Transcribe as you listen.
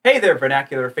Hey there,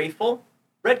 Vernacular Faithful.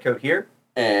 Redcoat here.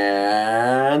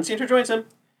 And Cedar joins him.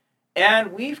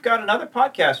 And we've got another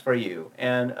podcast for you.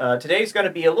 And today's going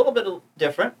to be a little bit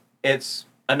different. It's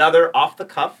another off the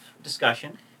cuff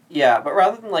discussion. Yeah, but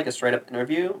rather than like a straight up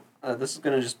interview, this is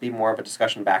going to just be more of a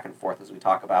discussion back and forth as we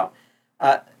talk about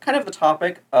kind of the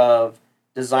topic of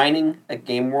designing a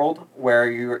game world where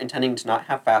you're intending to not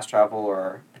have fast travel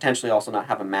or potentially also not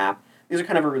have a map. These are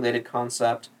kind of a related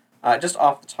concept. Just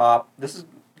off the top, this is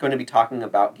going to be talking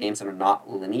about games that are not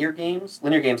linear games.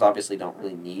 Linear games obviously don't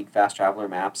really need fast travel or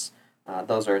maps.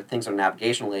 Those are things that are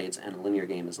navigational aids, and a linear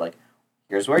game is like,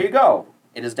 here's where you go.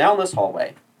 It is down this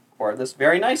hallway, or this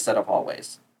very nice set of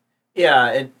hallways.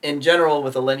 Yeah, in general,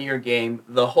 with a linear game,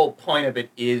 the whole point of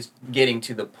it is getting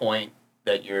to the point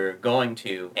that you're going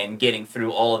to and getting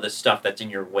through all of the stuff that's in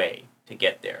your way to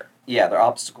get there. Yeah, they're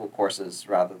obstacle courses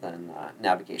rather than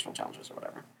navigational challenges or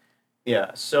whatever.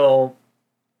 Yeah, so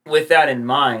with that in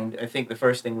mind, I think the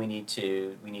first thing we need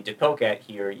to poke at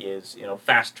here is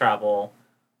fast travel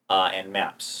and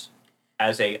maps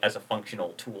as a functional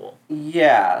tool.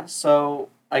 Yeah, so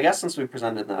I guess since we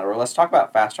presented that, or let's talk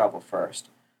about fast travel first.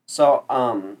 So,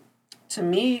 to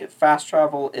me, fast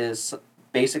travel is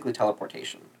basically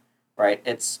teleportation, right?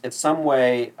 It's some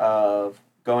way of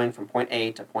going from point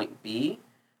A to point B.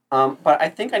 But I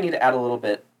think I need to add a little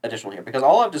bit additional here because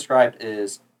all I've described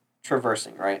is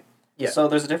traversing, right? Yeah. So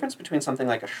there's a difference between something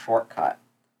like a shortcut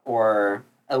or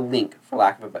a link, for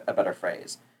lack of a better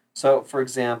phrase. So, for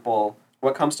example,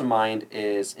 what comes to mind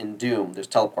is in Doom, there's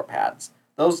teleport pads.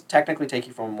 Those technically take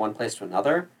you from one place to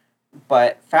another,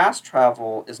 but fast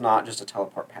travel is not just a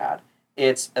teleport pad.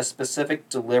 It's a specific,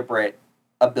 deliberate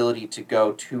ability to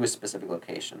go to a specific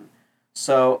location.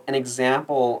 So, an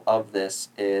example of this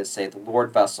is, say, the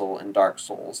Lord Vessel in Dark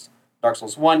Souls. Dark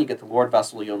Souls 1, you get the Lord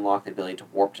Vessel, you unlock the ability to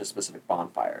warp to specific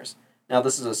bonfires. Now,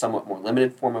 this is a somewhat more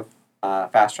limited form of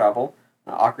fast travel.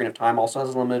 Ocarina of Time also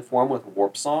has a limited form with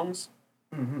warp songs,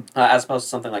 as opposed to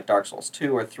something like Dark Souls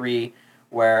 2 or 3,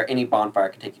 where any bonfire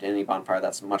can take you to any bonfire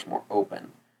that's much more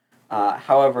open.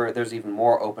 However, there's even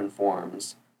more open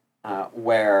forms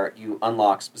where you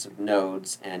unlock specific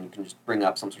nodes and you can just bring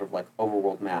up some sort of like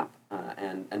overworld map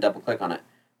and double click on it.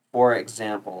 For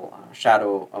example,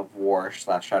 Shadow of War /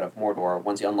 Shadow of Mordor,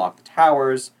 once you unlock the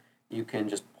towers, you can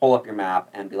just pull up your map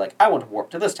and be like, I want to warp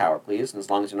to this tower, please. And as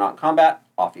long as you're not in combat,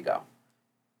 off you go.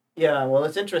 Yeah, well,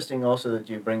 it's interesting also that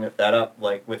you bring that up,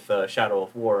 like with Shadow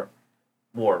of War,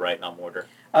 right, not Mordor.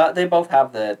 They both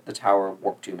have the tower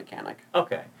warp to mechanic.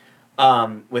 Okay.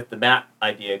 With the map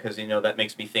idea, because that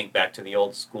makes me think back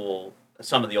to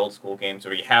some of the old school games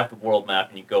where you have the world map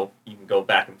and you can go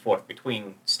back and forth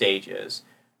between stages,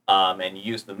 and you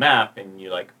use the map and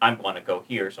you're like, I want to go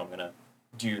here, so I'm gonna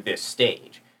do this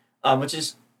stage, which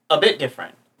is a bit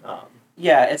different.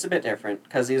 Yeah, it's a bit different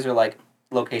because these are like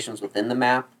locations within the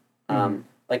map.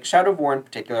 Like Shadow of War in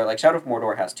particular, like Shadow of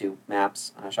Mordor has 2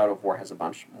 maps. Shadow of War has a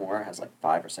bunch more, it has like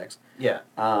 5 or 6. Yeah.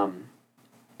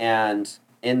 And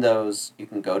in those, you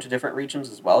can go to different regions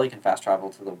as well. You can fast travel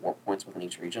to the warp points within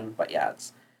each region. But yeah,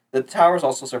 the towers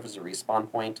also serve as a respawn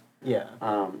point. Yeah.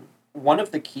 One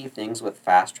of the key things with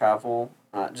fast travel,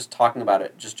 just talking about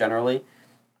it just generally,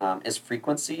 is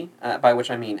frequency, by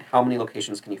which I mean how many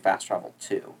locations can you fast travel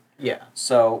to. Yeah.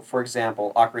 So, for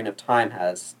example, Ocarina of Time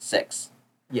has 6.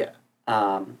 Yeah.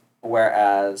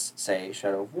 Whereas, say,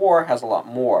 Shadow of War has a lot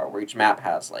more, where each map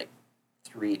has like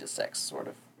 3 to 6 sort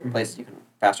of places you can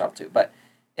fast travel to. But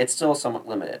it's still somewhat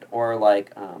limited. Or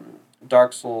like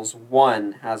Dark Souls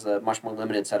 1 has a much more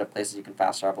limited set of places you can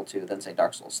fast travel to than, say,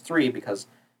 Dark Souls 3, because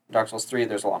in Dark Souls 3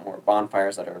 there's a lot more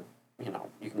bonfires that are,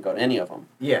 you can go to any of them.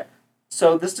 Yeah.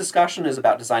 So this discussion is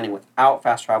about designing without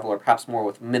fast travel, or perhaps more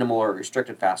with minimal or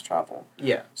restricted fast travel.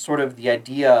 Yeah. Sort of the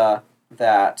idea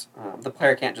that the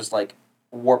player can't just like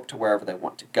warp to wherever they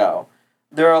want to go.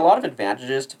 There are a lot of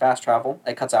advantages to fast travel.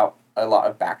 It cuts out a lot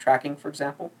of backtracking, for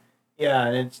example. Yeah,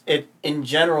 and it in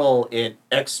general it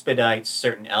expedites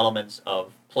certain elements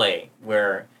of play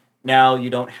where now you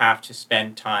don't have to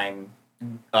spend time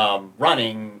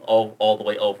running all the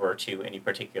way over to any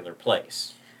particular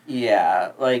place.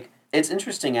 Yeah, like it's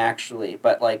interesting actually,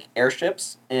 but like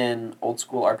airships in old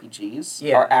school RPGs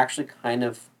Yeah. are actually kind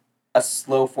of a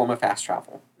slow form of fast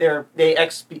travel. They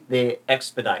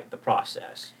expedite the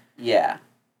process. Yeah.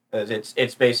 Because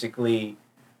it's basically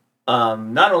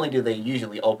not only do they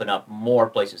usually open up more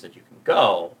places that you can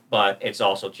go, but it's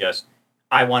also just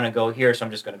I want to go here, so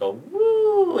I'm just going to go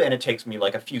woo, and it takes me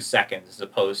like a few seconds as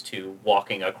opposed to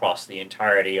walking across the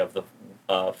entirety of the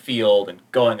field and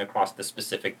going across the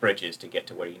specific bridges to get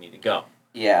to where you need to go.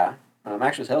 Yeah.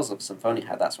 Actually, Tales of Symphonia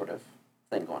had that sort of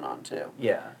thing going on too.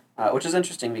 Yeah. which is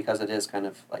interesting because it is kind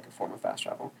of like a form of fast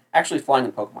travel. Actually, flying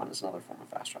in Pokemon is another form of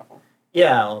fast travel.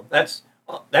 Yeah, well,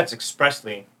 that's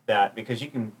expressly that because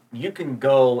you can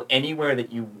go anywhere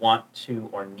that you want to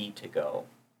or need to go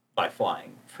by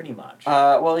flying, pretty much.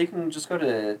 Well, you can just go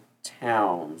to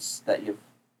towns that you've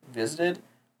visited,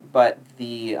 but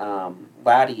the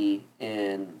Laddie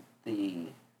in the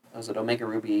was it Omega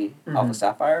Ruby Alpha Mhm.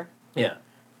 Sapphire? Yeah.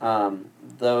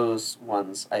 Those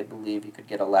ones, I believe you could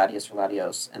get a Latios or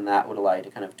Latios, and that would allow you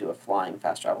to kind of do a flying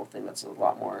fast travel thing that's a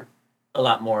lot more. A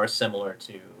lot more similar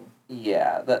to.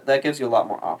 Yeah, that gives you a lot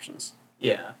more options.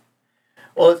 Yeah.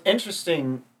 Well, it's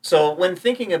interesting. So when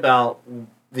thinking about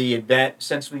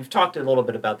since we've talked a little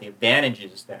bit about the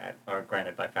advantages that are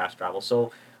granted by fast travel,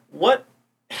 so what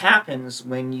happens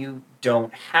when you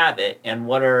don't have it, and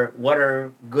what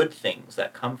are good things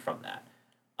that come from that?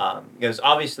 Because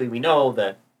obviously we know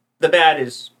that the bad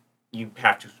is you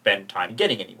have to spend time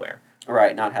getting anywhere,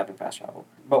 Right, not having fast travel.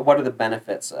 But what are the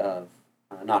benefits of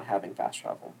not having fast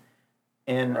travel?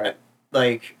 and Right.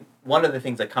 like one of the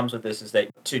things that comes with this is that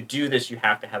to do this you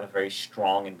have to have a very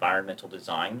strong environmental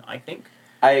design. I think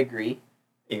I agree.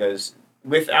 because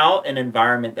without an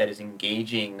environment that is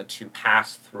engaging to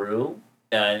pass through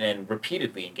and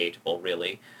repeatedly engageable,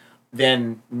 really,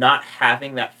 then not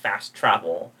having that fast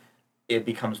travel, it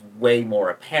becomes way more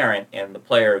apparent, and the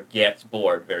player gets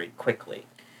bored very quickly.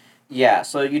 Yeah,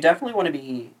 so you definitely want to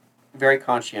be very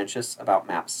conscientious about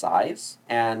map size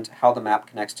and how the map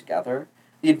connects together.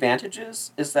 The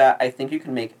advantages is that I think you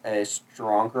can make a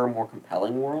stronger, more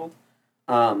compelling world.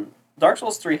 Dark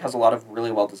Souls 3 has a lot of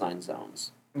really well designed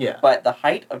zones, Yeah, but the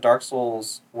height of Dark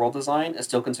Souls world design is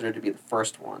still considered to be the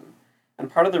first one. And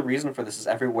part of the reason for this is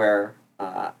everywhere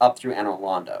up through Anor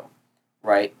Londo,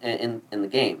 right, in the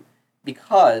game,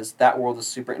 because that world is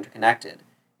super interconnected.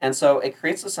 And so it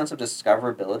creates a sense of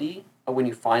discoverability when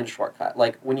you find a shortcut.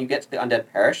 Like when you get to the Undead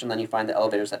Parish and then you find the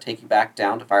elevators that take you back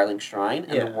down to Firelink Shrine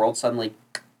and the yeah, world suddenly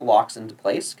locks into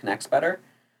place, connects better.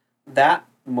 That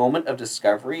moment of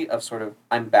discovery of sort of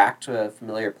I'm back to a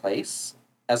familiar place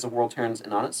as the world turns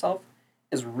in on itself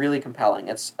is really compelling.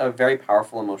 It's a very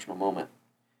powerful emotional moment.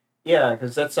 yeah,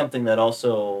 because that's something that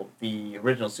also the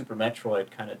original Super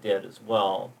Metroid kind of did as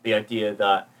well. The idea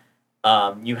that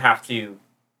you have to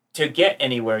get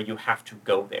anywhere, you have to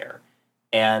go there.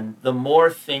 And the more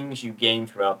things you gain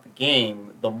throughout the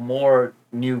game, the more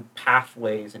new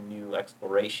pathways and new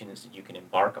explorations that you can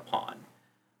embark upon.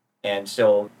 And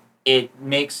so it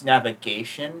makes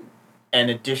navigation an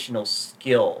additional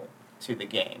skill to the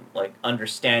game, like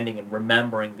understanding and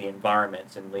remembering the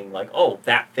environments and being like, oh,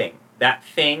 that thing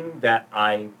that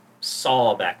I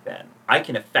saw back then, I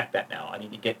can affect that now. I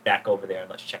need to get back over there and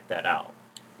let's check that out.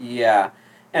 Yeah.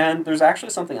 And there's actually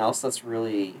something else that's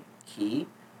really key.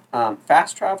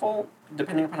 Fast travel,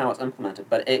 depending upon how it's implemented,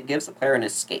 but it gives the player an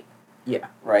escape, Yeah.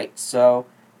 right? So,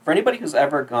 for anybody who's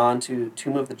ever gone to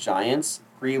Tomb of the Giants,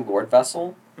 Bree Lord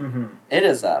Vessel, Mm-hmm. it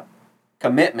is a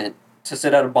commitment to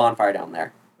sit at a bonfire down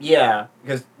there. Yeah,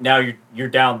 because now you're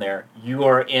down there. You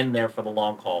are in there for the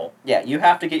long haul. Yeah, you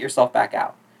have to get yourself back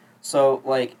out. So,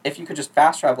 like, if you could just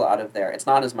fast travel out of there, it's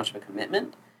not as much of a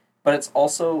commitment, but it's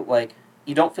also, like,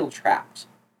 you don't feel trapped,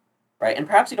 right? And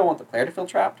perhaps you don't want the player to feel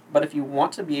trapped, but if you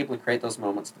want to be able to create those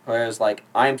moments, the player is like,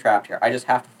 I'm trapped here. I just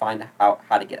have to find out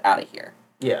how to get out of here,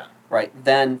 Yeah. right?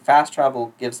 Then fast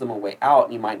travel gives them a way out,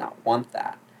 and you might not want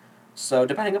that. So,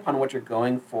 depending upon what you're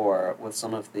going for with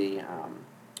some of the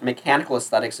mechanical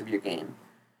aesthetics of your game,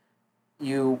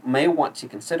 you may want to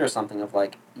consider something of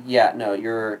like, yeah, no,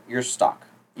 you're stuck.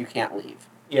 You can't leave.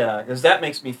 Yeah, because that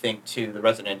makes me think too the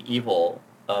Resident Evil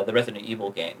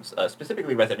games,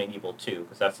 specifically Resident Evil 2,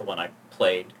 because that's the one I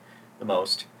played the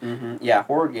most. Yeah,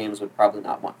 horror games would probably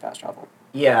not want fast travel.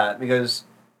 Yeah, because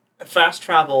fast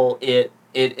travel it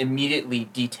immediately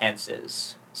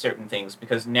detenses certain things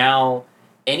because now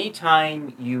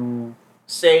anytime you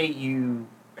say you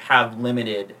have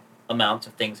limited amounts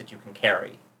of things that you can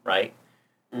carry, right?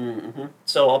 Mm-hmm.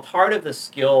 So a part of the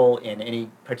skill in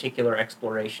any particular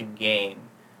exploration game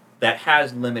that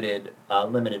has limited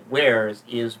wares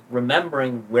is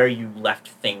remembering where you left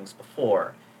things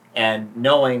before and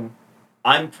knowing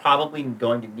I'm probably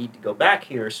going to need to go back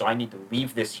here, so I need to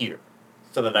leave this here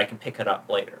so that I can pick it up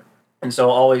later. And so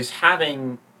always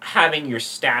having your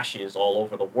stashes all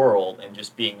over the world and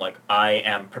just being like I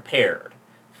am prepared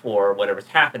for whatever's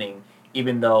happening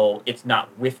even though it's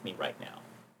not with me right now.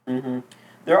 Mm-hmm.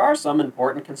 There are some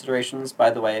important considerations,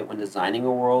 by the way, when designing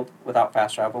a world without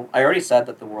fast travel. I already said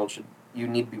that the world should you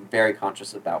need to be very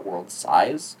conscious about world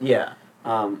size, Yeah.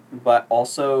 but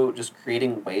also just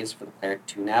creating ways for the player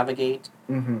to navigate,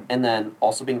 Mm-hmm. and then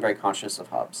also being very conscious of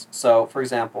hubs. So, for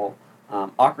example,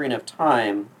 Ocarina of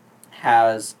Time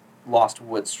has Lost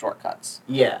Woods shortcuts,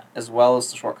 Yeah. as well as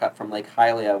the shortcut from Lake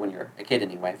Hylia, when you're a kid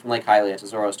anyway, from Lake Hylia to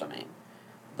Zora's Domain.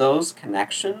 Those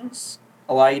connections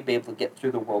allow you to be able to get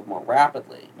through the world more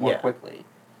rapidly, more Yeah. quickly.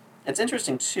 It's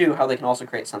interesting, too, how they can also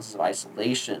create senses of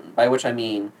isolation, by which I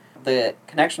mean the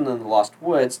connection in the Lost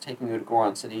Woods taking you to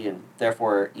Goron City and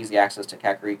therefore easy access to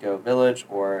Kakariko Village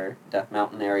or Death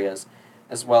Mountain areas,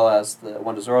 as well as the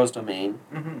one to Zora's Domain.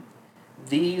 Mm-hmm.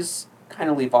 These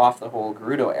kind of leave off the whole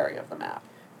Gerudo area of the map.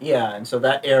 Yeah, and so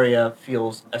that area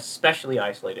feels especially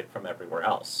isolated from everywhere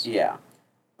else. Yeah.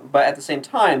 But at the same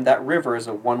time, that river is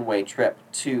a one-way trip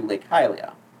to Lake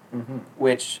Hylia, Mm-hmm.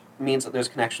 which means that there's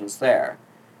connections there.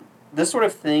 This sort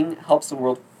of thing helps the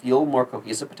world feel more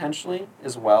cohesive potentially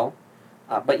as well,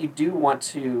 but you do want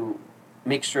to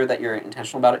make sure that you're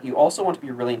intentional about it. You also want to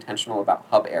be really intentional about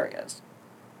hub areas.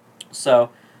 So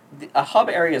a hub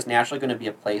area is naturally going to be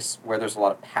a place where there's a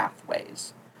lot of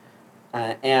pathways.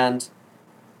 And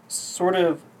sort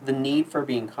of the need for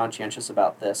being conscientious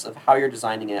about this, of how you're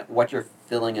designing it, what you're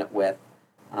filling it with,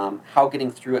 how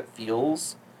getting through it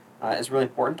feels, is really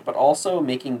important, but also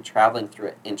making traveling through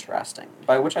it interesting.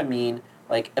 By which I mean,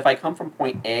 like, if I come from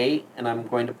point A and I'm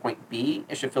going to point B,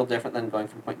 it should feel different than going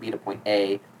from point B to point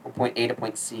A, or point A to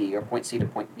point C, or point C to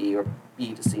point B, or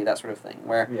B to C, that sort of thing,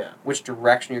 where Yeah. which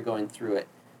direction you're going through it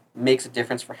makes a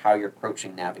difference for how you're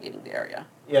approaching navigating the area.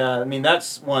 Yeah, I mean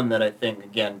that's one that I think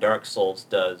again Dark Souls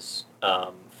does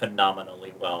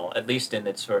phenomenally well. At least in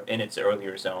its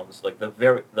earlier zones, like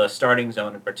the starting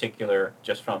zone in particular,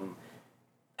 just from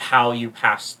how you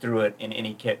pass through it in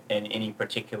any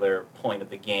particular point of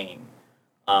the game.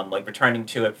 Like returning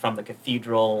to it from the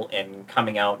cathedral and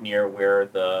coming out near where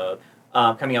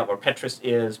coming out where Petrus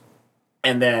is,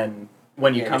 and then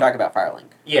when you Yeah, come, you're talking about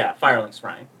Firelink. yeah, Firelink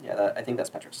Shrine. Yeah, I think that's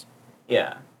Petrus.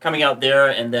 Yeah, coming out there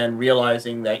and then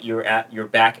realizing that you're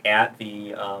back at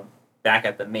the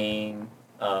main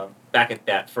back at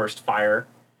that first fire,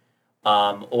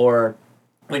 or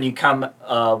when you come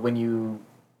when you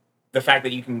the fact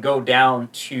that you can go down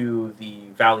to the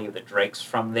Valley of the Drakes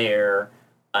from there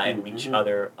and reach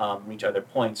other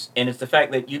points, and it's the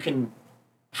fact that you can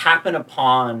happen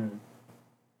upon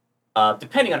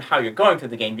depending on how you're going through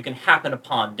the game, you can happen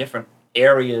upon different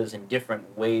areas and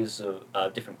different ways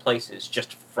of different places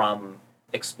just from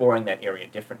exploring that area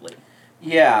differently.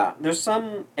 Yeah, there's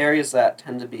some areas that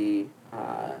tend to be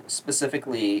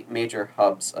specifically major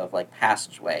hubs of like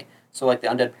passageway. So like the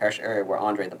Undead Parish area where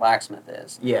Andre the Blacksmith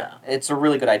is. Yeah. It's a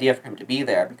really good idea for him to be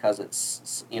there because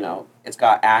it's it's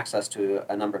got access to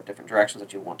a number of different directions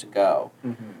that you want to go.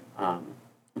 Mm-hmm.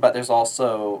 But there's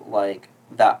also like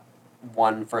that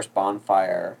one first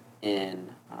bonfire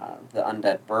in the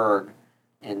Undead Burg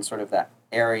in sort of that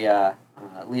area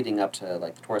leading up to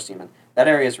like the Taurus Demon. That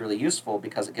area is really useful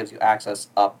because it gives you access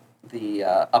up the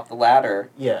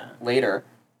ladder later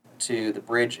to the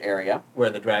bridge area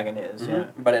where the dragon is. Mm-hmm. Yeah,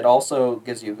 but it also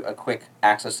gives you a quick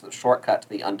access to the shortcut to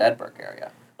the Undead Burg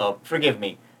area. Oh, forgive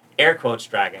me, air quotes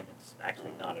dragon. It's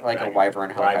actually not a like dragon. a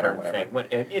wyvern hellcat or whatever. Thing.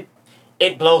 What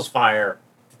it blows fire.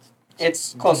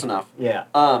 It's close enough. Yeah.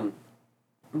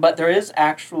 But there is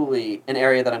actually an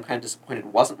area that I'm kind of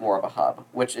disappointed wasn't more of a hub,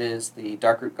 which is the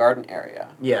Darkroot Garden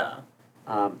area. Yeah.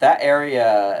 That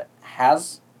area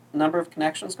has a number of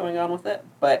connections going on with it,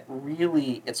 but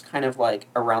really it's kind of like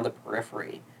around the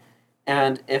periphery.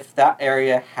 And if that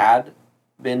area had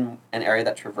been an area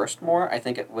that traversed more, I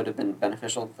think it would have been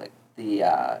beneficial to the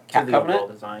Cat the Covenant. overall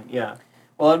design, yeah.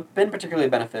 Well, it would have been particularly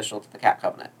beneficial to the Cat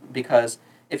Covenant, because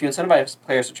if you incentivize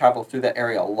players to travel through that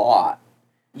area a lot.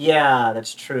 Yeah,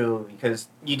 that's true, because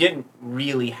you didn't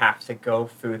really have to go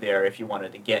through there if you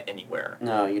wanted to get anywhere.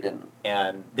 No, you didn't.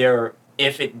 And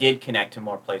if it did connect to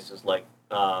more places, like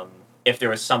if there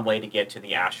was some way to get to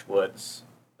the Ashwoods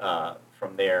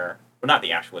from there, well, not the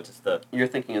Ashwoods, it's the... You're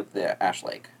thinking of the Ash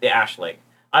Lake. The Ash Lake.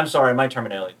 I'm sorry, my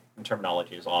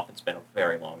terminology is off. It's been a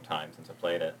very long time since I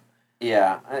played it.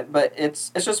 Yeah, but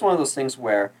it's just one of those things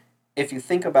where if you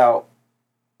think about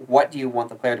what do you want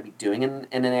the player to be doing in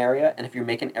an area, and if you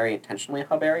make an area intentionally a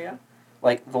hub area,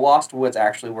 like the Lost Woods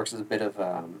actually works as a bit of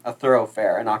a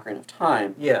thoroughfare in Ocarina of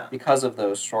Time, yeah, because of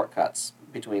those shortcuts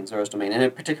between Zora's Domain, and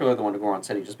in particular the one to Goron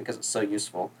City, just because it's so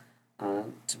useful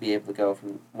to be able to go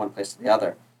from one place to the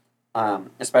other.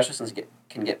 Especially since you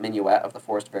can get Minuet of the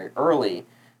Forest very early.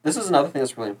 This is another thing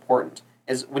that's really important,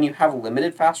 is when you have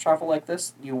limited fast travel like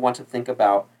this, you want to think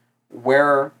about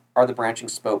where are the branching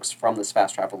spokes from this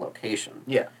fast travel location.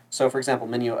 Yeah. So, for example,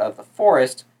 Minuet of the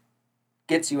Forest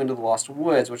gets you into the Lost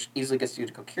Woods, which easily gets you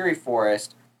to Kokiri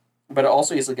Forest, but it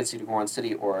also easily gets you to Goron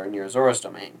City or near Zora's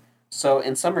Domain. So,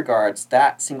 in some regards,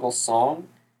 that single song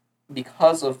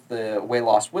because of the way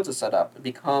Lost Woods is set up, it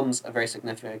becomes a very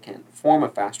significant form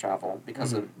of fast travel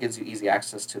because it gives you easy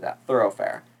access to that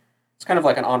thoroughfare. It's kind of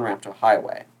like an on-ramp to a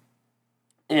highway.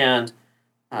 And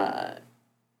uh,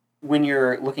 when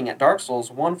you're looking at Dark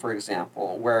Souls 1, for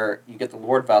example, where you get the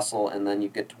Lord Vessel and then you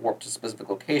get to warp to specific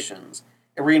locations,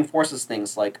 it reinforces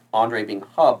things like Andre being a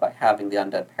hub by having the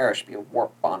Undead Parish be a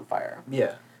warp bonfire.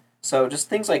 Yeah. So just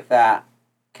things like that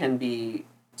can be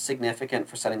significant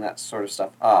for setting that sort of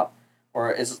stuff up,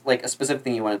 or is like a specific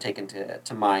thing you want to take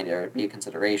into mind or be a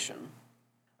consideration.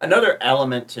 Another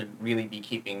element to really be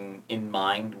keeping in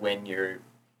mind when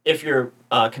if you're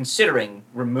considering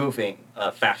removing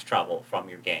fast travel from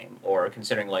your game, or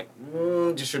considering like,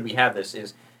 should we have this,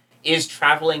 is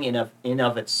traveling in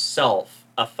of itself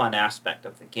a fun aspect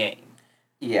of the game?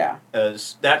 Yeah.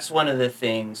 Because that's one of the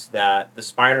things that the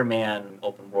Spider-Man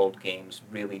open world games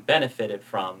really benefited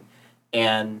from,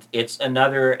 and it's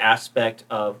another aspect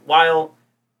of, while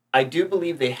I do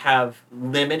believe they have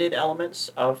limited elements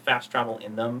of fast travel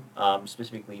in them,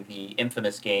 specifically the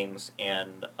Infamous games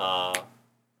and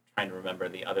trying to remember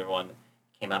the other one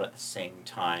came out at the same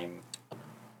time.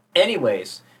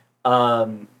 Anyways,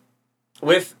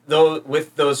 with those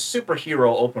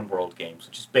superhero open world games,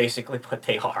 which is basically what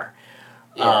they are,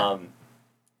 Yeah.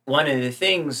 one of the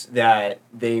things that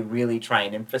they really try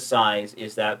and emphasize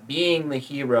is that being the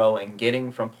hero and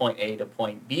getting from point A to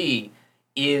point B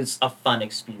is a fun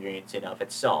experience in of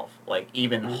itself. Like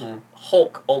even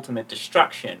Hulk Ultimate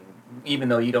Destruction, even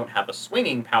though you don't have a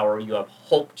swinging power, you have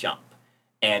Hulk jump,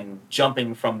 and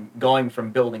going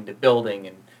from building to building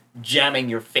and jamming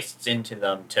your fists into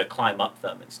them to climb up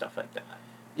them and stuff like that.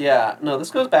 Yeah, no,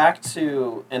 this goes back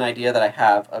to an idea that I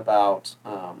have about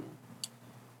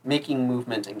making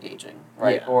movement engaging,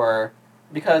 right? Yeah. Or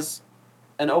because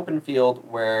an open field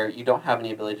where you don't have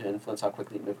any ability to influence how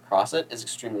quickly you move across it is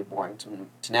extremely boring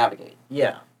to navigate.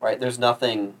 Yeah. Right? There's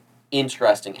nothing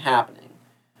interesting happening.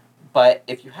 But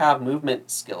if you have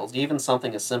movement skills, even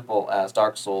something as simple as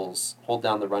Dark Souls, hold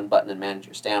down the run button and manage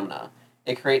your stamina,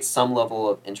 it creates some level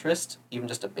of interest, even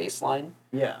just a baseline,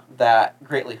 Yeah. that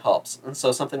greatly helps. And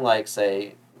so something like,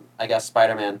 say, I guess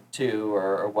Spider-Man 2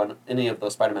 or any of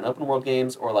those Spider-Man open world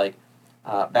games, or like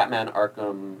Batman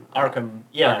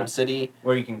Arkham City,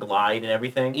 where you can glide and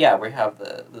everything. Yeah, where you have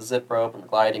the zip rope and the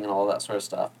gliding and all that sort of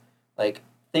stuff. Like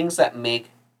things that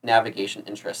make navigation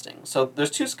interesting. So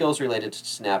there's two skills related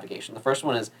to navigation. The first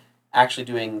one is actually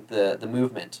doing the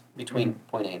movement between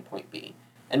point A and point B.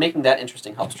 And making that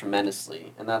interesting helps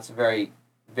tremendously, and that's very,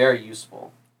 very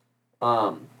useful.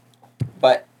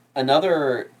 But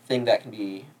another thing that can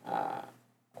be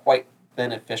quite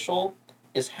beneficial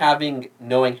is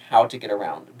knowing how to get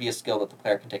around, be a skill that the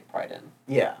player can take pride in.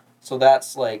 Yeah. So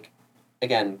that's like,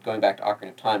 again, going back to Ocarina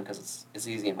of Time because it's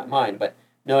easy in my mind, but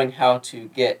knowing how to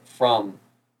get from,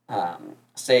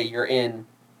 say you're in,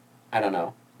 I don't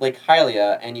know, Lake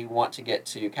Hylia and you want to get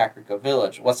to Kakariko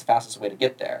Village, what's the fastest way to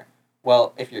get there?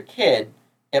 Well, if you're a kid,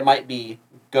 it might be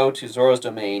go to Zora's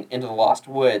Domain, into the Lost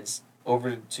Woods,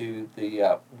 over to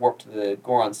the warp to the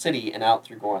Goron City, and out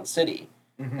through Goron City.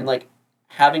 Mm-hmm. And like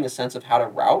having a sense of how to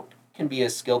route can be a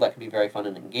skill that can be very fun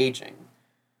and engaging.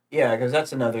 Yeah, because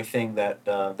that's another thing that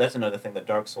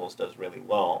Dark Souls does really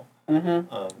well.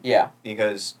 Mm-hmm. Yeah.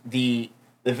 Because the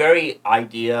very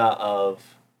idea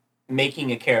of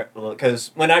making a character,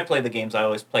 because when I play the games, I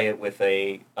always play it with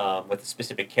a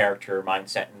specific character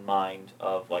mindset in mind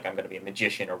of like I'm going to be a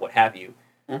magician or what have you.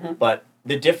 Mm-hmm. But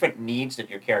the different needs that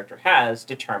your character has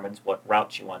determines what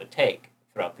routes you want to take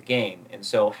throughout the game. And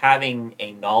so having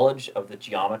a knowledge of the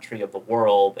geometry of the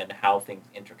world and how things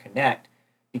interconnect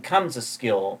becomes a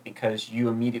skill because you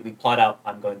immediately plot out,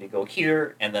 I'm going to go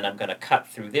here, and then I'm going to cut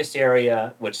through this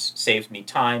area, which saves me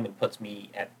time and puts me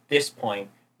at this point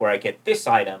where I get this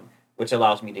item, which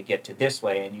allows me to get to this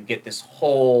way, and you get this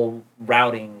whole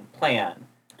routing plan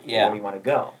where you want to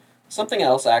go. Something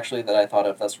else, actually, that I thought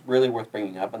of that's really worth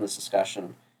bringing up in this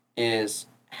discussion is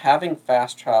having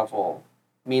fast travel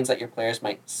means that your players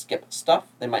might skip stuff.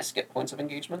 They might skip points of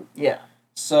engagement. Yeah.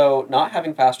 So not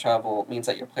having fast travel means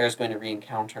that your player is going to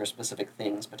re-encounter specific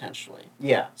things, potentially.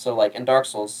 Yeah. So, like, in Dark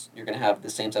Souls, you're going to have the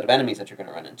same set of enemies that you're going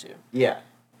to run into. Yeah.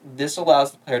 This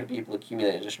allows the player to be able to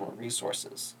accumulate additional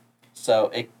resources. So,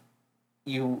 if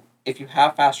you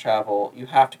have fast travel, you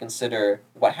have to consider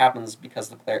what happens because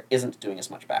the player isn't doing as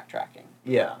much backtracking.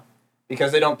 Yeah,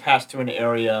 because they don't pass through an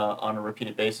area on a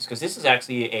repeated basis. Because this is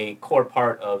actually a core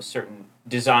part of certain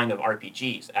design of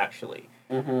RPGs, actually,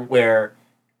 where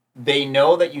they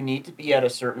know that you need to be at a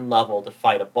certain level to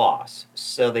fight a boss.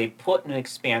 So they put an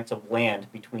expanse of land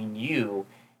between you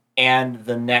and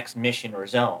the next mission or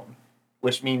zone.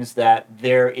 which means that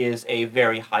there is a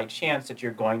very high chance that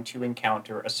you're going to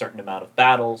encounter a certain amount of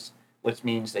battles, which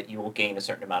means that you will gain a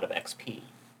certain amount of XP.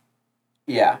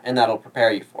 Yeah, and that'll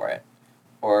prepare you for it.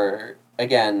 Or,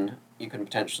 again, you can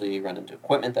potentially run into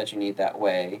equipment that you need that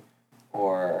way,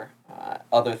 or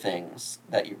other things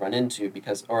that you run into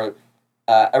because, or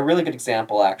a really good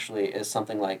example actually is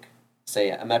something like,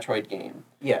 say, a Metroid game,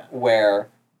 Yeah. where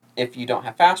if you don't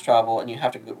have fast travel and you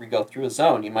have to go through a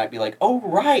zone, you might be like, oh,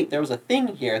 right, there was a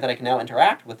thing here that I can now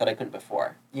interact with that I couldn't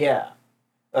before. Yeah.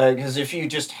 Because if you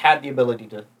just had the ability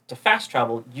to fast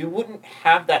travel, you wouldn't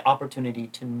have that opportunity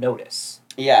to notice.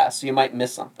 Yeah, so you might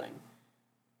miss something.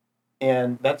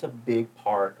 And that's a big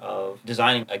part of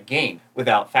designing a game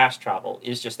without fast travel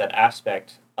is just that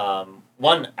aspect.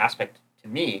 One aspect to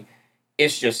me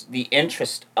is just the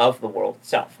interest of the world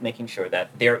itself, making sure that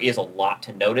there is a lot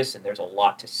to notice and there's a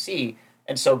lot to see.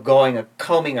 And so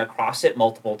combing across it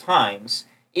multiple times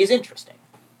is interesting.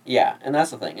 Yeah, and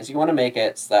that's the thing, is you want to make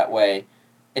it so that way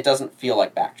it doesn't feel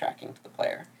like backtracking to the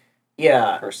player,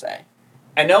 Yeah. per se.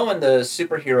 I know in the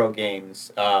superhero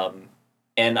games,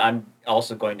 and I'm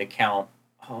also going to count,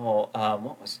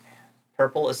 what was it?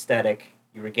 Purple Aesthetic,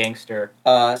 you're a gangster.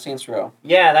 Saints Row.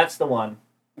 Yeah, that's the one.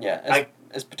 Yeah,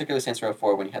 it's particularly Saints Row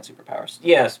 4 when you had superpowers.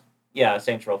 Yes, yeah,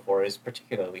 Saints Row 4 is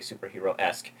particularly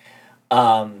superhero-esque.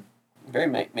 Very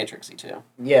Matrixy, too.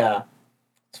 Yeah,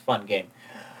 it's a fun game.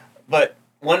 But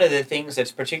one of the things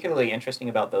that's particularly interesting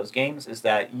about those games is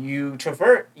that you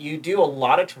do a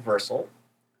lot of traversal,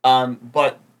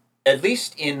 but at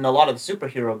least in a lot of the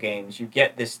superhero games, you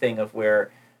get this thing of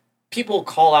where people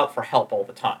call out for help all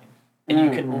the time. And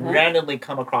you can randomly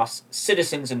come across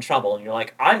citizens in trouble, and you're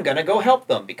like, I'm going to go help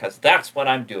them because that's what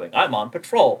I'm doing. I'm on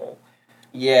patrol.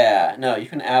 Yeah, no, you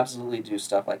can absolutely do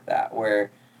stuff like that,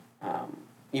 where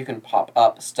you can pop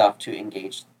up stuff to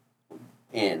engage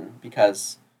in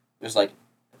because there's, like,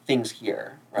 things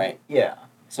here, right? Yeah.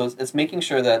 So it's making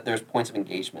sure that there's points of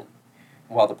engagement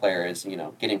while the player is,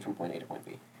 getting from point A to point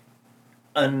B.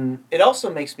 And it also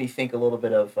makes me think a little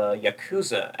bit of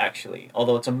Yakuza, actually,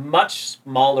 although it's a much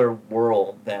smaller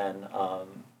world than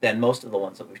most of the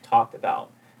ones that we've talked about,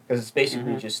 because it's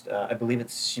basically just I believe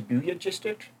it's Shibuya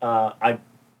district. I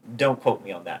don't quote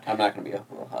me on that. I'm not going to be able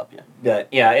to help you. But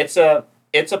yeah, it's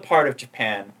a part of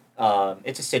Japan.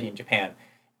 It's a city in Japan,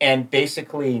 and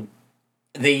basically,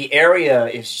 the area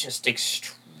is just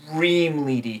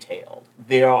extremely detailed.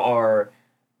 There are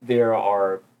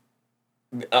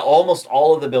almost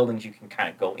all of the buildings you can kind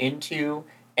of go into,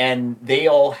 and they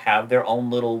all have their own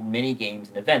little mini games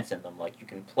and events in them. Like you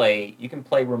can play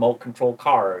remote control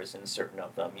cars in certain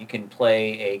of them. You can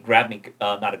play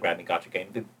not a grab me gotcha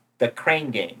game, the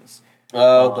crane games.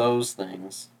 Oh, those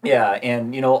things. Yeah,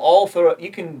 and all through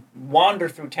you can wander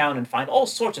through town and find all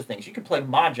sorts of things. You can play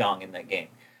mahjong in that game.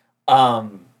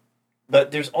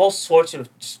 But there's all sorts of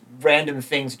just random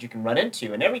things that you can run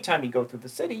into, and every time you go through the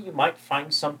city, you might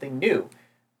find something new.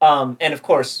 And of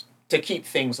course, to keep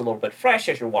things a little bit fresh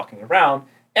as you're walking around,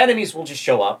 enemies will just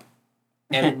show up.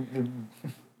 And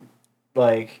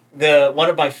like one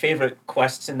of my favorite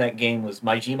quests in that game was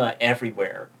Majima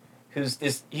Everywhere, he's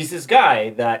this guy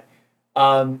that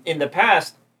in the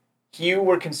past you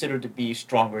were considered to be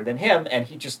stronger than him, and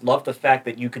he just loved the fact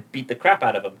that you could beat the crap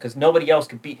out of him because nobody else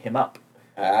could beat him up.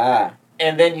 Ah.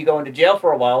 And then you go into jail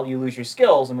for a while, you lose your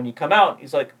skills, and when you come out,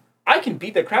 he's like, I can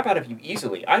beat the crap out of you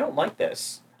easily. I don't like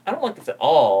this. I don't like this at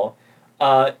all.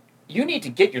 You need to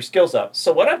get your skills up.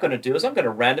 So what I'm going to do is I'm going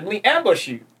to randomly ambush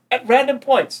you at random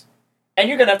points. And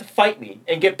you're going to have to fight me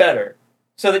and get better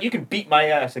so that you can beat my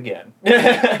ass again.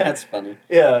 That's funny.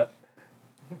 Yeah.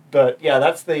 But, yeah,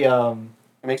 that's the...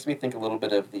 It makes me think a little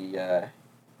bit of the...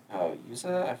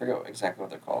 Yuza? I forget exactly what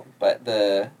they're called. But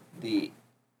the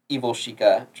evil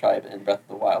Sheikah tribe in Breath of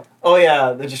the Wild. Oh,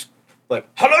 yeah. They're just like,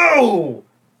 hello!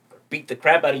 Beat the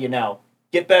crap out of you now.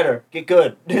 Get better. Get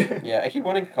good. Yeah, I keep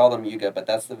wanting to call them Yuga, but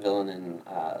that's the villain in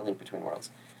Link Between Worlds.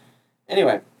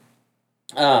 Anyway,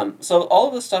 so all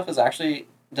of this stuff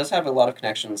does have a lot of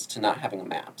connections to not having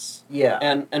maps. Yeah.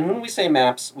 And when we say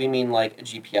maps, we mean like a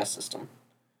GPS system.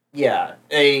 Yeah,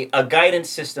 a guidance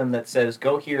system that says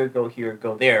go here,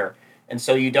 go there. And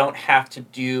so you don't have to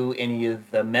do any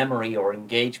of the memory or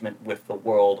engagement with the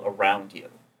world around you.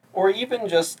 Or even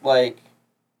just like,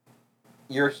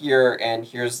 you're here and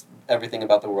here's everything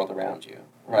about the world around you,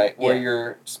 right? Where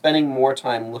you're spending more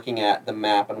time looking at the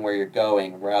map and where you're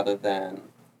going rather than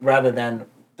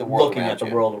the world looking at the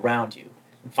world around you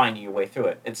and finding your way through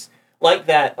it. It's like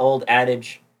that old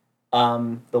adage,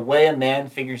 the way a man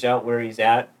figures out where he's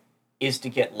at is to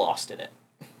get lost in it.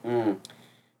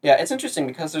 Yeah, it's interesting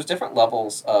because there's different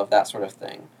levels of that sort of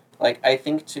thing. Like, I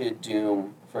think to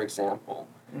Doom, for example.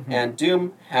 Mm-hmm. And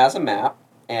Doom has a map,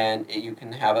 and you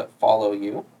can have it follow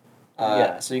you.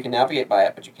 Yeah. So you can navigate by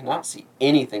it, but you cannot see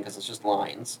anything because it's just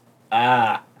lines.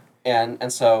 Ah.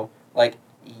 And so, like,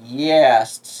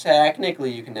 yes,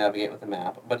 technically you can navigate with a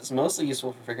map, but it's mostly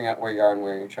useful for figuring out where you are and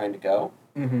where you're trying to go.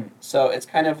 Mm-hmm. So it's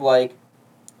kind of like,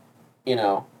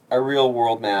 a real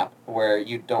world map where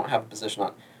you don't have a position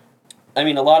on. I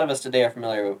mean, a lot of us today are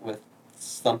familiar with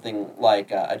something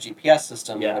like a GPS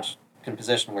system, Yeah. which can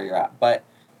position where you're at, but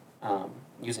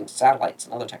using satellites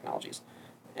and other technologies.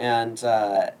 And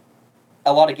a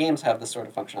lot of games have this sort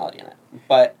of functionality in it.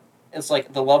 But it's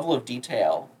like the level of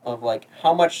detail of like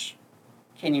how much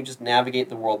can you just navigate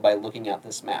the world by looking at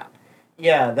this map?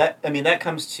 Yeah, that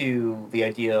comes to the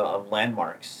idea of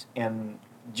landmarks and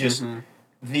just Mm-hmm.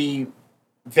 the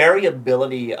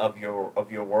variability of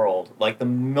your world. Like the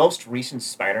most recent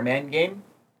Spider-Man game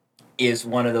is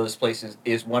one of those places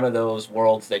is one of those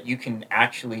worlds that you can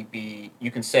actually be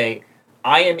you can say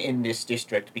I am in this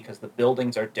district because the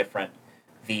buildings are different.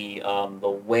 The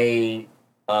way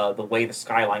the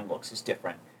skyline looks is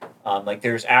different. Like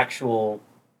there's actual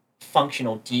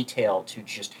functional detail to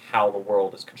just how the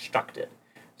world is constructed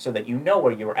so that you know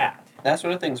where you're at. That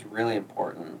sort of thing's really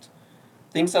important.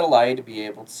 Things that allow you to be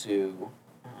able to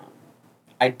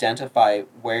identify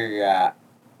where you're at,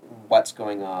 what's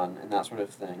going on, and that sort of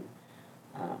thing.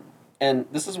 Um, and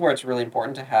this is where it's really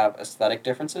important to have aesthetic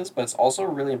differences, but it's also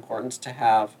really important to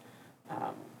have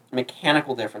um,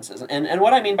 mechanical differences. And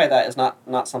what I mean by that is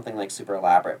not something like super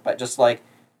elaborate, but just like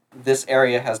this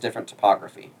area has different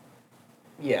topography.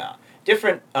 Yeah,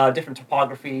 different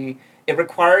topography. It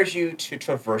requires you to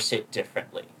traverse it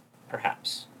differently,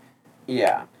 perhaps.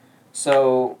 Yeah.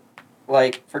 So,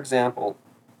 like, for example,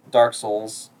 Dark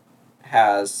Souls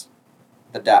has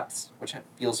the depths, which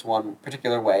feels one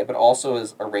particular way, but also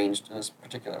is arranged in this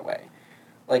particular way.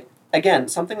 Like, again,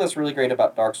 something that's really great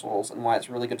about Dark Souls and why it's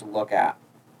really good to look at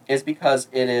is because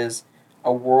it is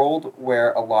a world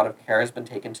where a lot of care has been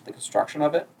taken to the construction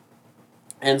of it.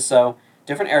 And so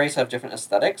different areas have different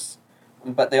aesthetics,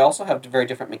 but they also have very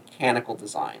different mechanical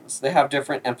designs. They have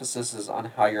different emphases on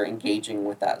how you're engaging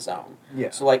with that zone. Yeah.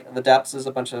 So, like, the depths is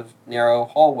a bunch of narrow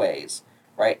hallways,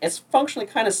 right? It's functionally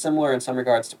kind of similar in some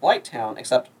regards to Blighttown,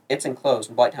 except it's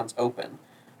enclosed and Blighttown's open.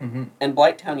 Mm-hmm. And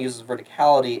Blighttown uses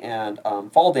verticality and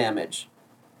fall damage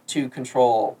to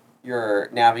control your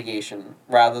navigation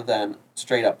rather than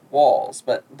straight up walls.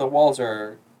 But the walls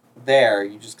are there,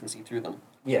 you just can see through them, sort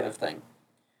Yeah. of thing.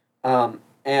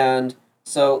 And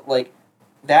so, like,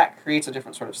 that creates a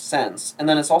different sort of sense. And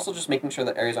then it's also just making sure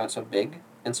that areas aren't so big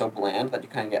and so bland that you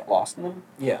kind of get lost in them.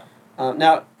 Yeah.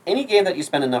 Now, any game that you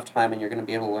spend enough time in, you're going to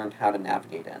be able to learn how to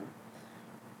navigate in.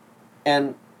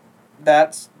 And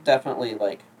that's definitely,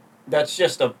 like... That's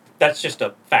just a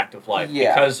fact of life.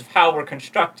 Yeah. Because of how we're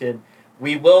constructed,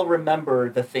 we will remember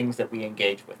the things that we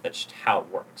engage with. That's just how it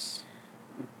works.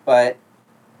 But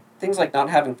things like not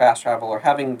having fast travel or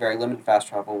having very limited fast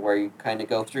travel where you kind of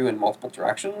go through in multiple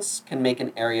directions can make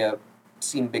an area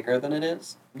seem bigger than it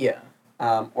is. Yeah.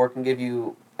 Or can give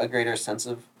you a greater sense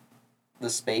of the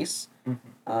space.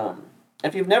 Mm-hmm.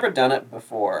 If you've never done it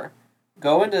before,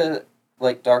 go into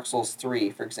like Dark Souls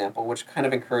 3, for example, which kind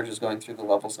of encourages going through the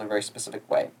levels in a very specific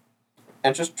way.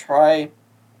 And just try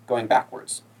going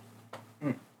backwards.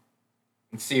 And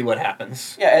see what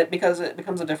happens. Yeah, because it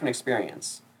becomes a different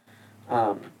experience.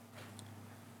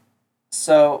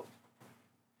 So,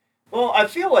 well, I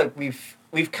feel like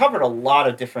we've covered a lot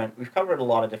of different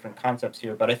concepts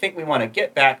here, but I think we want to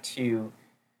get back to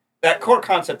that core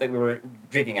concept that we were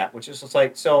digging at, which is just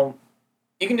like so.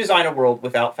 You can design a world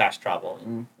without fast travel,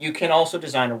 and you can also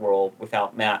design a world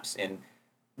without maps. And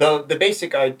the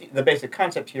basic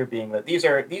concept here being that these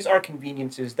are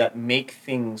conveniences that make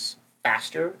things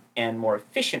faster and more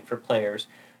efficient for players,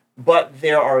 but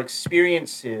there are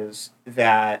experiences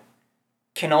that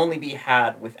can only be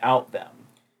had without them.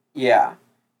 yeah.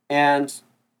 And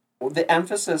the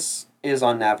emphasis is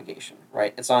on navigation,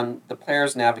 right? It's on the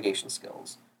player's navigation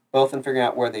skills, both in figuring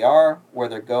out where they are, where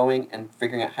they're going, and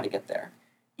figuring out how to get there.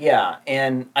 Yeah,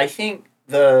 and I think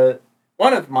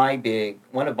one of my big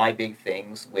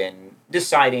things when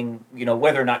deciding,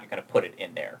 whether or not you're going to put it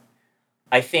in there,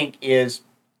 I think is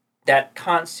that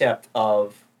concept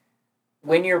of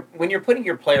when you're putting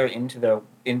your player into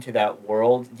that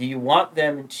world, do you want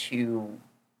them to,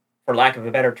 for lack of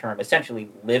a better term, essentially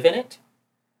live in it,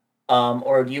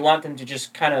 or do you want them to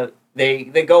just kind of they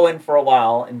go in for a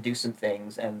while and do some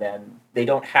things, and then they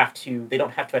don't have to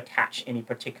attach any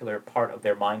particular part of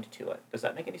their mind to it? Does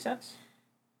that make any sense?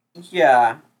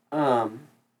 Yeah.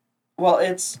 Well,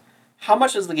 it's how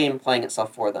much is the game playing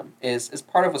itself for them is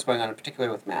part of what's going on,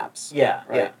 particularly with maps. Yeah,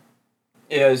 Right.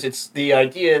 It's the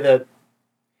idea that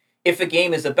if a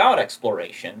game is about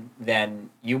exploration, then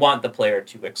you want the player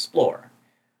to explore.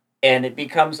 And it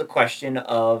becomes a question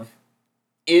of,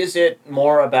 is it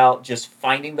more about just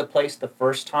finding the place the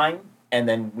first time and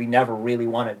then we never really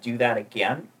want to do that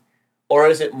again? Or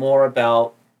is it more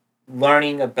about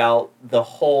learning about the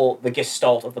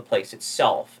gestalt of the place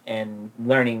itself and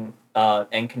learning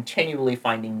and continually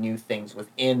finding new things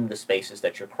within the spaces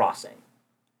that you're crossing?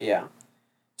 Yeah.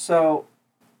 So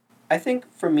I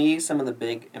think for me, some of the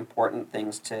big important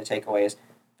things to take away is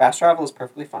fast travel is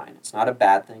perfectly fine. It's not a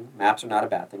bad thing. Maps are not a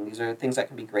bad thing. These are things that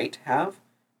can be great to have,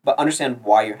 but understand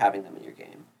why you're having them in your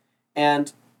game.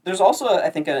 And there's also, I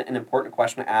think, an important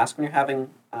question to ask when you're having,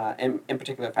 in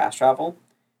particular, fast travel,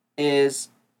 is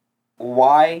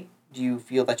why do you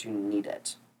feel that you need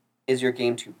it? Is your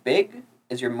game too big?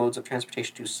 Is your modes of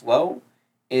transportation too slow?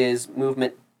 Is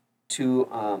movement too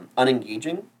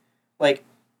unengaging? Like,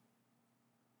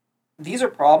 these are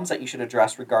problems that you should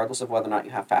address regardless of whether or not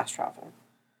you have fast travel.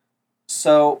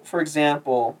 So, for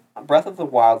example, Breath of the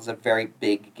Wild is a very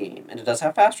big game, and it does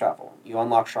have fast travel. You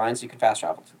unlock shrines, you can fast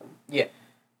travel to them. Yeah.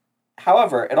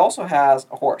 However, it also has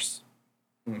a horse,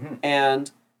 Mm-hmm. and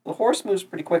the horse moves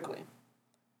pretty quickly.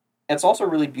 It's also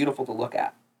really beautiful to look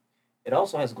at. It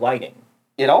also has gliding.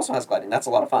 It also has gliding. That's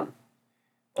a lot of fun.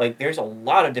 Like, there's a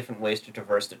lot of different ways to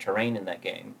traverse the terrain in that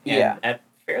game. And Yeah. at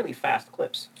fairly fast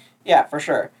clips. Yeah, for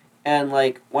sure. And,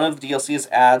 like, one of the DLCs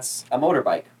adds a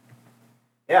motorbike.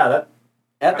 Yeah, that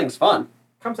That thing's fun.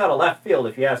 comes out of left field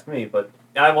if you ask me, but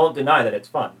I won't deny that it's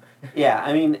fun. Yeah,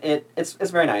 I mean, it's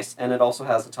very nice, and it also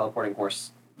has a teleporting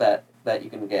horse that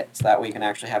you can get, so that way you can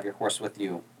actually have your horse with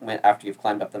you after you've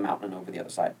climbed up the mountain and over the other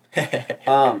side.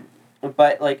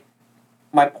 But, like,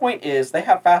 my point is, they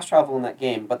have fast travel in that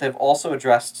game, but they've also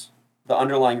addressed the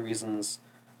underlying reasons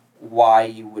why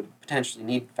you would potentially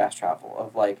need fast travel,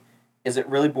 of, like, is it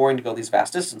really boring to go these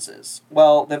vast distances?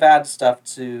 Well, they've added stuff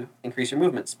to increase your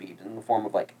movement speed in the form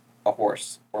of, like, a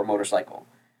horse or a motorcycle.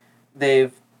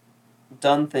 They've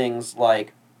done things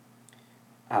like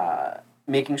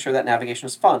making sure that navigation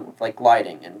is fun, with, like,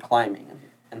 gliding and climbing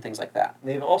and things like that.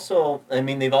 they've also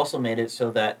made it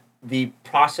so that the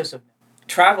process of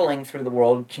traveling through the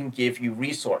world can give you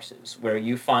resources where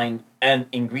you find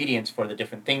ingredients for the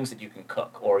different things that you can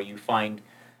cook, or you find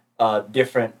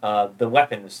different the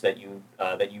weapons that you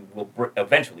will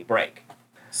eventually break.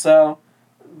 So,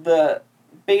 the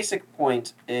basic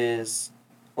point is,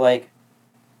 like,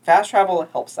 fast travel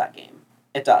helps that game.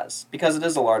 It does, because it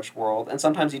is a large world, and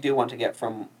sometimes you do want to get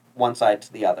from one side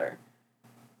to the other.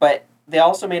 But they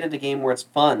also made it a game where it's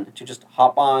fun to just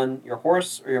hop on your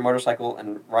horse or your motorcycle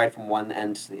and ride from one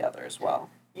end to the other as well.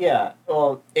 Yeah,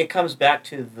 well, it comes back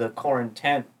to the core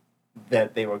intent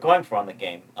that they were going for on the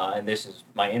game, and this is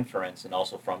my inference, and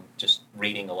also from just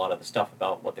reading a lot of the stuff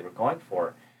about what they were going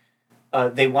for.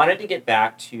 They wanted to get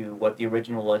back to what the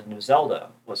original Legend of Zelda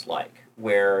was like,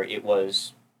 where it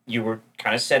was you were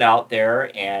kind of set out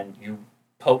there and you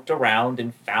poked around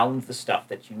and found the stuff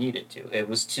that you needed to. It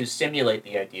was to simulate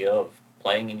the idea of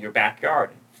playing in your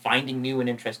backyard and finding new and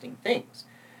interesting things.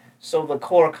 So the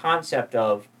core concept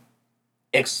of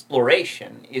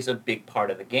exploration is a big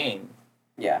part of the game.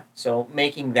 Yeah. So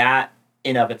making that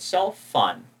in of itself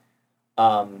fun,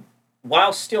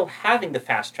 while still having the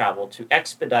fast travel to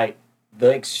expedite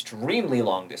the extremely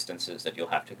long distances that you'll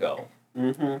have to go,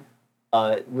 Mm-hmm.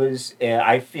 was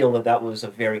I feel that was a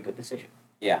very good decision.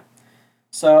 Yeah.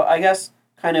 So I guess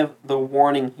kind of the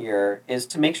warning here is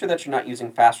to make sure that you're not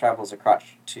using fast travel as a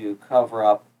crutch to cover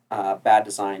up bad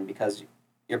design, because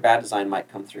your bad design might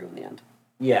come through in the end.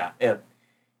 Yeah,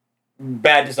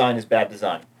 bad design is bad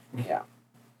design. Yeah.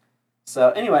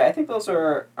 So anyway, I think those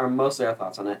are mostly our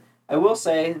thoughts on it. I will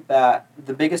say that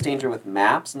the biggest danger with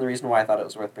maps, and the reason why I thought it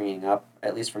was worth bringing up,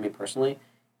 at least for me personally,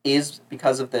 is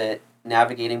because of the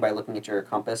navigating by looking at your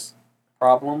compass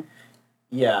problem.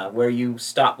 Yeah, where you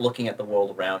stop looking at the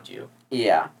world around you.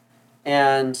 Yeah.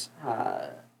 And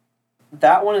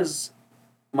that one is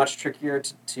much trickier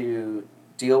to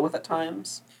deal with at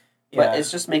times. But Yeah.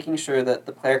 it's just making sure that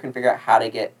the player can figure out how to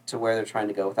get to where they're trying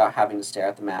to go without having to stare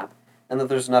at the map, and that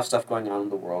there's enough stuff going on in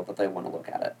the world that they want to look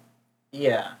at it.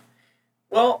 Yeah.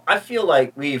 Well, I feel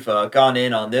like we've gone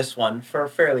in on this one for a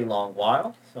fairly long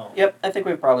while. So. Yep, I think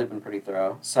we've probably been pretty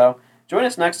thorough. So join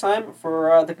us next time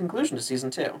for the conclusion to Season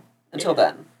 2. Until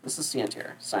then, this is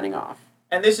Ciantier, signing off.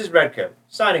 And this is Redcoat,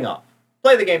 signing off.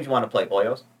 Play the games you want to play,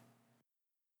 boyos.